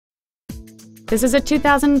This is a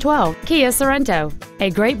 2012 Kia Sorento, a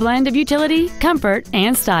great blend of utility, comfort,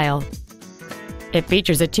 and style. It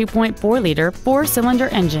features a 2.4-liter four-cylinder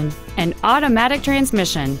engine, an automatic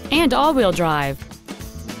transmission, and all-wheel drive.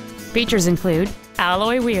 Features include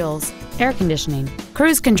alloy wheels, air conditioning,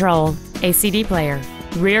 cruise control, a CD player,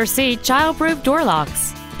 rear seat child-proof door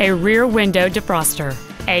locks, a rear window defroster,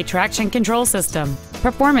 a traction control system,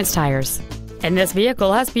 performance tires, and this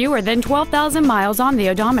vehicle has fewer than 12,000 miles on the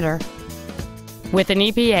odometer. With an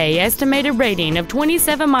EPA estimated rating of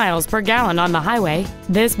 27 miles per gallon on the highway,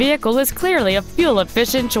 this vehicle is clearly a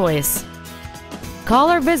fuel-efficient choice.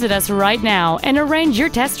 Call or visit us right now and arrange your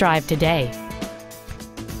test drive today.